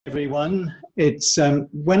Everyone. It's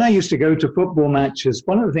when I used to go to football matches,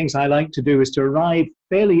 one of the things I like to do is to arrive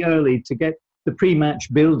fairly early to get the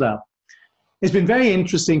pre-match build-up. It's been very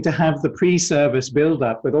interesting to have the pre-service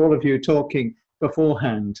build-up with all of you talking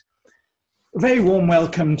beforehand. A very warm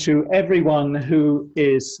welcome to everyone who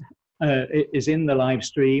is in the live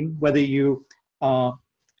stream, whether you are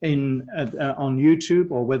on YouTube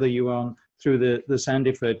or whether you are through the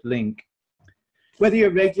Sandyford link. Whether you're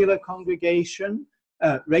a regular congregation,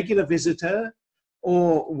 regular visitor,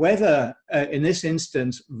 or whether in this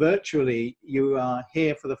instance virtually you are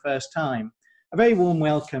here for the first time, a very warm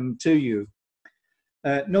welcome to you.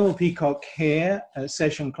 Noel Peacock here,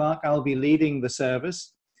 session clerk. I'll be leading the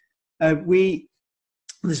service.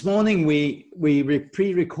 This morning we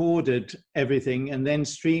pre-recorded everything and then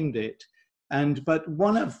streamed it, but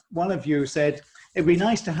one of you said it'd be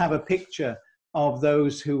nice to have a picture of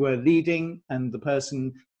those who were leading and the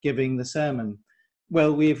person giving the sermon.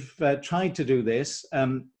 Well, we've tried to do this.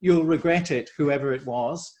 You'll regret it, whoever it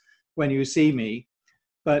was, when you see me,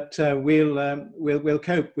 but we'll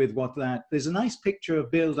cope with that. There's a nice picture of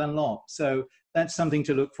Bill Dunlop, so that's something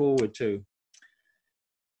to look forward to.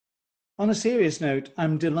 On a serious note,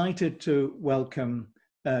 I'm delighted to welcome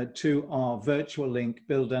to our virtual link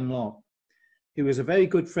Bill Dunlop. He was a very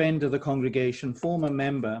good friend of the congregation, former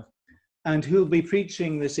member, and who'll be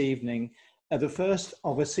preaching this evening the first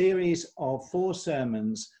of a series of 4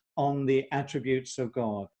 sermons on the attributes of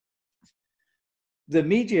God. The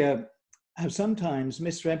media have sometimes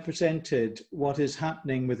misrepresented what is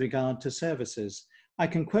happening with regard to services. I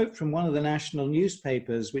can quote from one of the national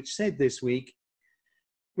newspapers, which said this week,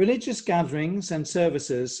 "Religious gatherings and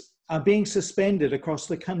services are being suspended across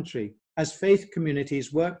the country as faith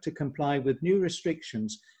communities work to comply with new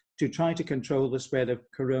restrictions to try to control the spread of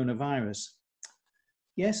coronavirus."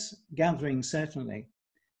 Yes, gatherings certainly.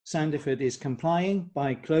 Sandyford is complying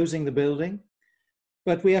by closing the building,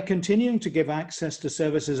 but we are continuing to give access to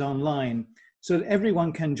services online so that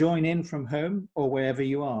everyone can join in from home or wherever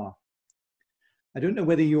you are. I don't know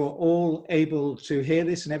whether you are all able to hear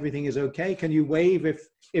this and everything is okay. Can you wave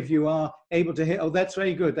if you are able to hear? Oh, that's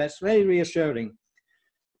very good. That's very reassuring.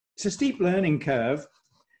 It's a steep learning curve,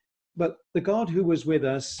 but the God who was with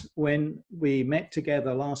us when we met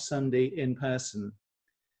together last Sunday in person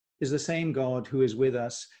is the same God who is with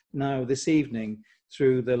us now this evening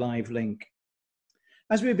through the live link.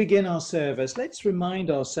 As we begin our service, let's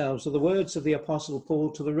remind ourselves of the words of the Apostle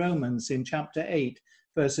Paul to the Romans in chapter 8,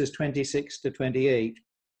 verses 26 to 28.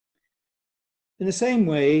 In the same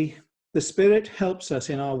way, the Spirit helps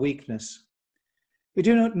us in our weakness. We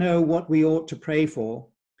do not know what we ought to pray for,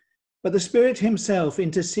 but the Spirit himself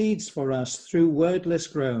intercedes for us through wordless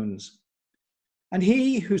groans. And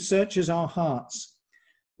he who searches our hearts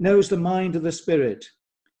knows the mind of the Spirit,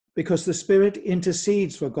 because the Spirit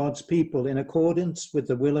intercedes for God's people in accordance with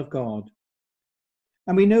the will of God.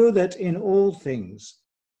 And we know that in all things,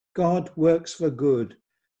 God works for good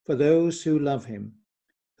for those who love him,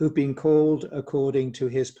 who've been called according to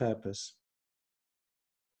his purpose.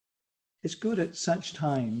 It's good at such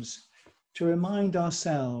times to remind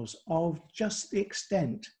ourselves of just the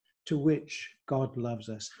extent to which God loves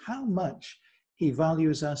us, how much he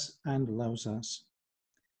values us and loves us.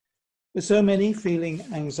 With so many feeling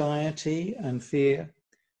anxiety and fear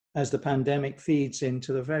as the pandemic feeds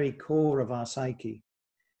into the very core of our psyche,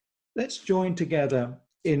 let's join together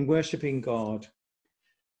in worshipping God,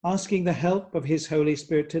 asking the help of his Holy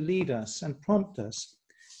Spirit to lead us and prompt us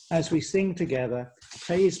as we sing together,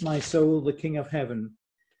 "Praise my soul, the King of Heaven,"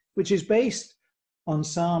 which is based on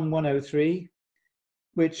Psalm 103,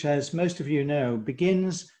 which, as most of you know,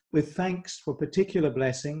 begins with thanks for particular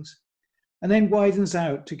blessings, and then widens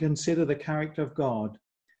out to consider the character of God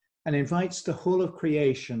and invites the whole of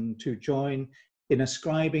creation to join in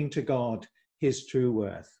ascribing to God his true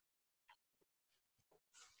worth.